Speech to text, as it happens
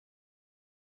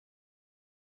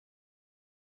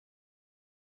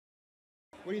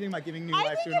What do you think about giving new I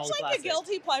life think to an old it's like classic? a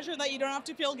guilty pleasure that you don't have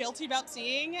to feel guilty about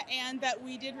seeing, and that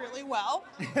we did really well.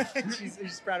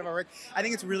 She's proud of our work. I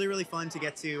think it's really, really fun to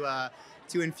get to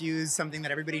infuse something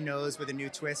that everybody knows with a new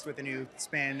twist, with a new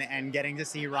spin, and getting to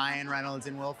see Ryan Reynolds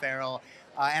and Will Ferrell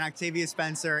and Octavia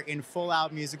Spencer in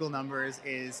full-out musical numbers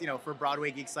is, for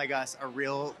Broadway geeks like us, a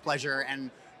real pleasure,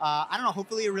 and I don't know,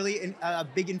 hopefully a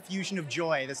big infusion of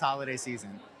joy this holiday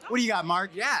season. What do you got,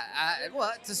 Mark? Yeah,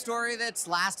 well, it's a story that's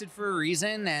lasted for a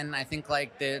reason, and I think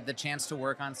like the chance to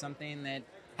work on something that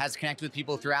has connected with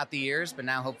people throughout the years, but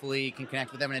now hopefully can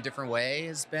connect with them in a different way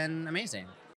has been amazing.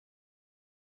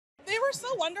 They were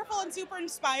so wonderful and super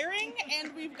inspiring,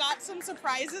 and we've got some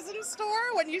surprises in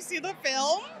store when you see the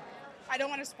film. I don't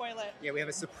want to spoil it. Yeah, we have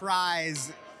a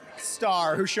surprise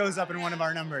star who shows up in one of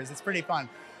our numbers. It's pretty fun.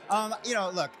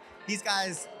 Look, these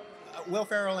guys, Will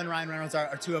Ferrell and Ryan Reynolds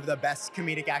are two of the best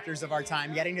comedic actors of our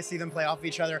time. Getting to see them play off of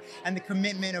each other and the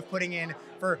commitment of putting in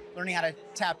for learning how to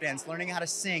tap dance, learning how to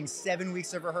sing, 7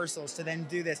 weeks of rehearsals to then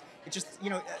do this. It just,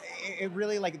 it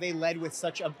really, like, they led with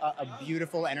such a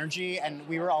beautiful energy, and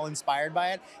we were all inspired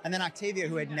by it. And then Octavia,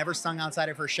 who had never sung outside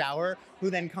of her shower, who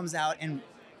then comes out and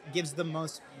gives the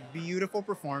most beautiful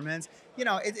performance.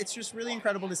 It's just really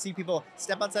incredible to see people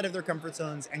step outside of their comfort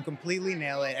zones and completely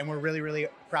nail it. And we're really, really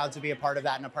proud to be a part of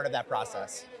that and a part of that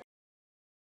process.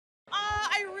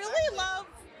 I really love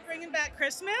bringing back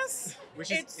Christmas.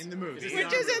 Which is in the movie.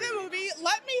 Which is in the movie.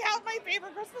 Let me have my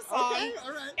favorite Christmas song. Okay,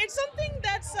 all right. It's something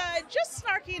that's just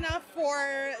snarky enough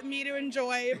for me to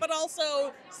enjoy, but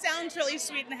also sounds really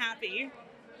sweet and happy.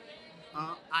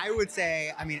 I would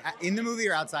say, in the movie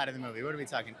or outside of the movie? What are we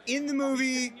talking? In the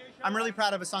movie, I'm really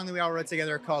proud of a song that we all wrote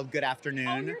together called Good Afternoon.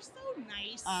 Oh, you're so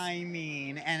nice.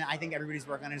 And I think everybody's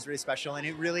work on it is really special. And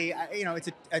it really, it's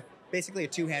basically a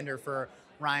two-hander for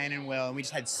Ryan and Will. And we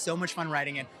just had so much fun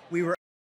writing it. We were